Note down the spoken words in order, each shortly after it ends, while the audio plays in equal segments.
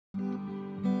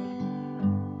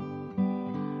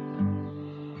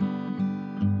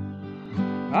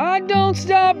I don't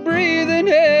stop breathing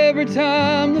every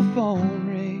time the phone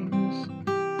rings.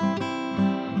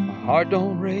 My heart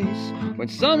don't race when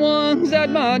someone's at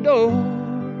my door.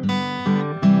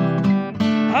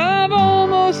 I've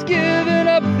almost given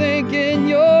up thinking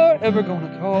you're ever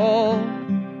gonna call.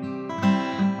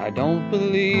 I don't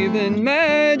believe in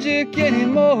magic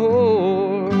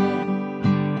anymore.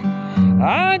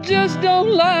 I just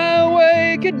don't lie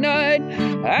awake at night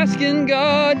asking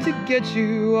God to get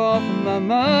you off of my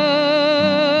mind.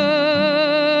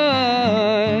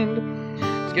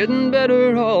 It's getting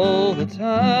better all the time.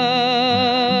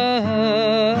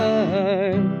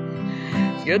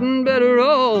 It's getting better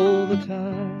all the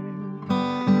time.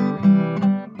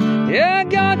 Yeah, I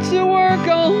got to work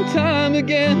on time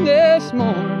again this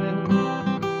morning.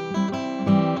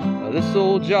 This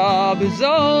old job is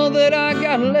all that I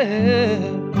got left.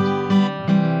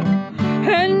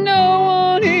 And no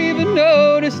one even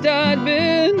noticed I'd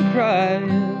been crying.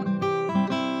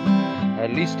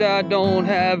 At least I don't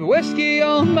have whiskey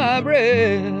on my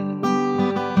breath.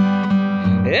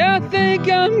 Yeah, I think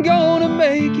I'm gonna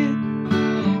make it,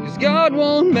 'cause God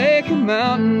won't make a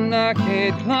mountain I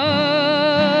can't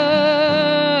climb.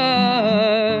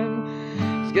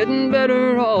 It's getting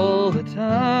better all the time.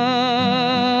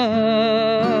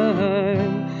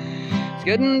 It's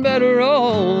getting better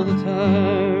all the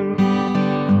time.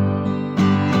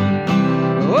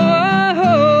 Oh, I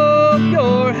hope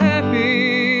you're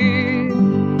happy.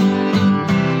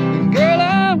 Girl,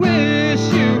 I wish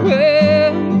you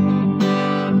well.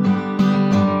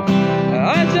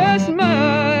 I just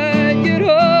might get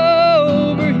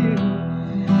over you.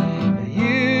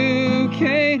 You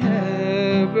can't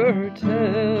ever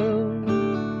tell.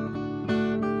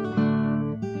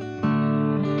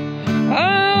 I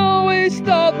always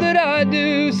thought that I'd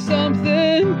do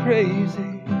something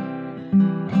crazy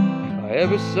if I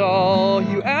ever saw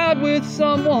you out with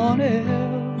someone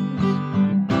else.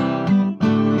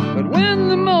 But when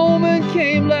the moment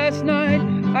came last night,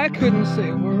 I couldn't say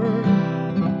a word.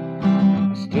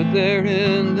 I stood there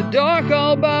in the dark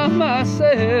all by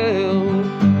myself.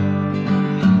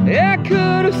 I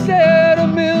could have said a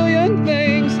million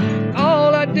things.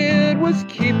 All I did was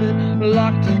keep it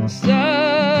locked inside.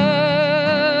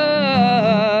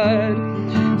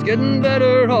 It's getting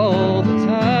better all the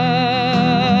time.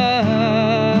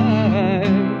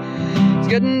 It's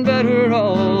getting better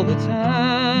all the time.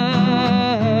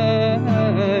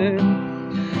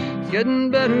 It's getting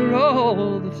better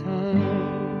all the time.